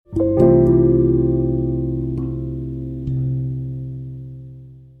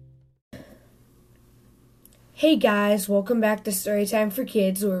Hey guys, welcome back to Storytime for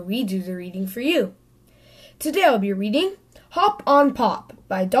Kids, where we do the reading for you. Today I'll be reading Hop on Pop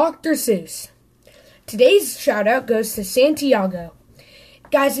by Dr. Seuss. Today's shout out goes to Santiago.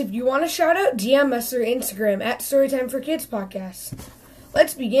 Guys, if you want a shout out, DM us or Instagram at Storytime for Kids Podcast.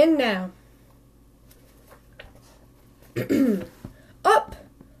 Let's begin now. Up,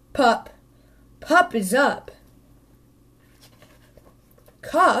 pup, pup is up.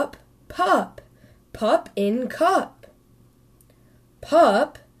 Cup, pup, pup in cup.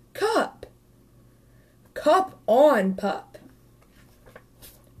 Pup, cup, cup on pup.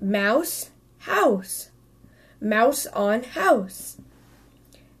 Mouse, house, mouse on house.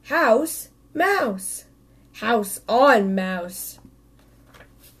 House, mouse, house on mouse.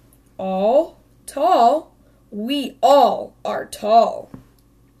 All, tall, we all are tall.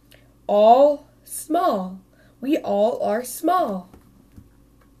 All, small, we all are small.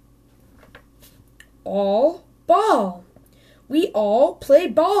 All, ball, we all play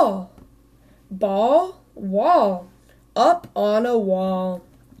ball. Ball, wall, up on a wall.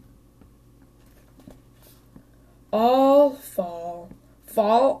 All fall,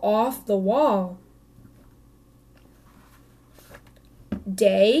 fall off the wall.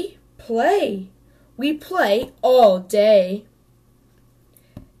 Day, play, we play all day.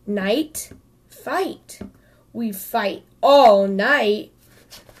 Night, fight, we fight all night.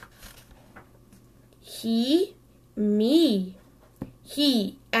 He, me,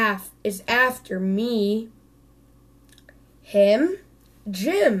 he is after me. Him,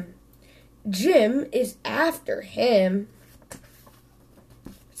 Jim, Jim is after him.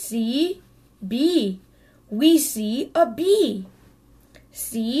 See, bee, we see a bee.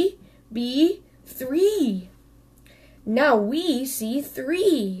 See, bee, three. Now we see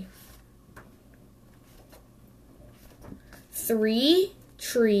three. Three,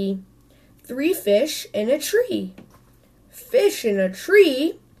 tree. Three fish in a tree. Fish in a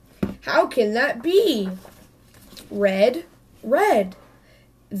tree? How can that be? Red, red.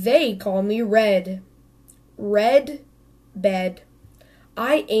 They call me Red. Red, bed.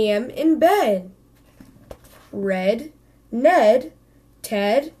 I am in bed. Red, Ned,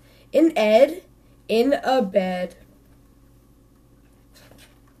 Ted, and Ed in a bed.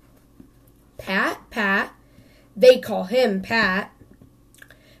 Pat, Pat. They call him Pat.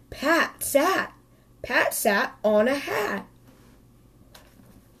 Pat sat on a hat.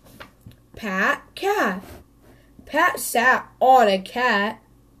 Pat, cat, Pat sat on a cat.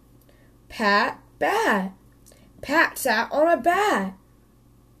 Pat, bat, Pat sat on a bat.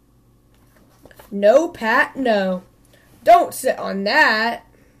 No, Pat, no, don't sit on that.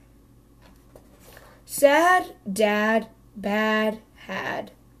 Sad, dad, bad,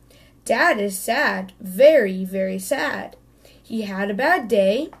 had. Dad is sad, very, very sad. He had a bad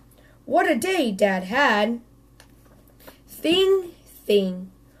day. What a day Dad had. Thing,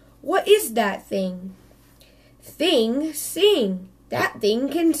 thing. What is that thing? Thing, sing. That thing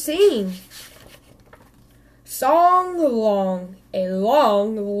can sing. Song long, a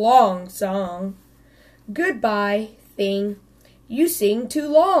long, long song. Goodbye, thing. You sing too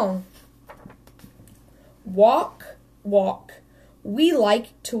long. Walk, walk. We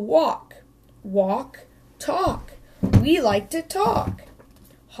like to walk. Walk, talk. We like to talk.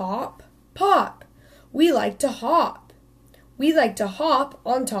 Hop, pop. We like to hop. We like to hop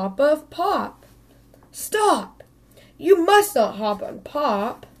on top of Pop. Stop! You must not hop on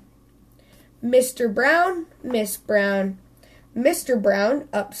Pop. Mr. Brown, Miss Brown. Mr. Brown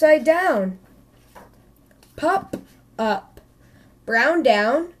upside down. Pup up. Brown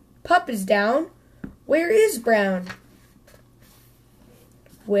down. Pup is down. Where is Brown?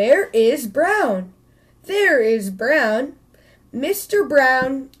 Where is Brown? There is Brown. Mr.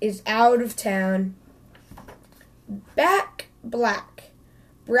 Brown is out of town. Back, black.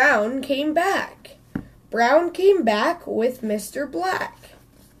 Brown came back. Brown came back with Mr. Black.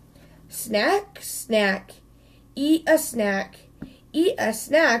 Snack, snack. Eat a snack. Eat a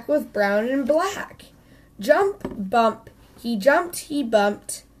snack with Brown and Black. Jump, bump. He jumped, he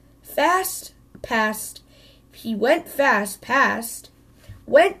bumped. Fast, past. He went fast, past.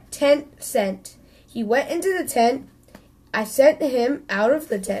 Went, tent, sent. He went into the tent. I sent him out of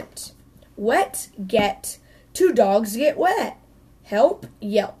the tent. Wet, get. Two dogs get wet. Help,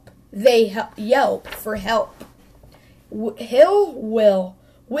 yelp. They yelp for help. Hill, will.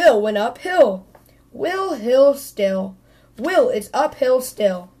 Will went uphill. Will, hill, still. Will is uphill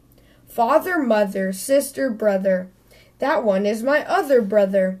still. Father, mother, sister, brother. That one is my other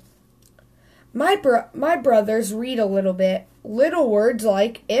brother. My brothers read a little bit. Little words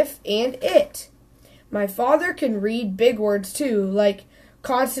like if and it. My father can read big words too, like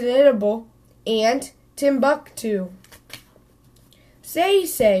consonantable and Timbuktu.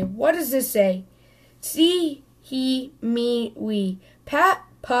 Say, what does this say? See, he, me, we. Pat,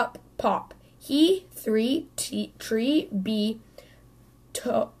 pup, pop. He, three, tree, bee.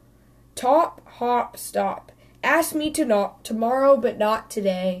 Top, hop, stop. Ask me to knock tomorrow, but not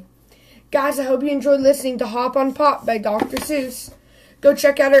today. Guys, I hope you enjoyed listening to Hop on Pop by Dr. Seuss. Go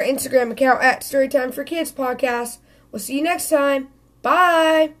check out our Instagram account at Storytime for Kids Podcast. We'll see you next time.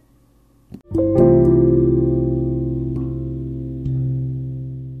 Bye!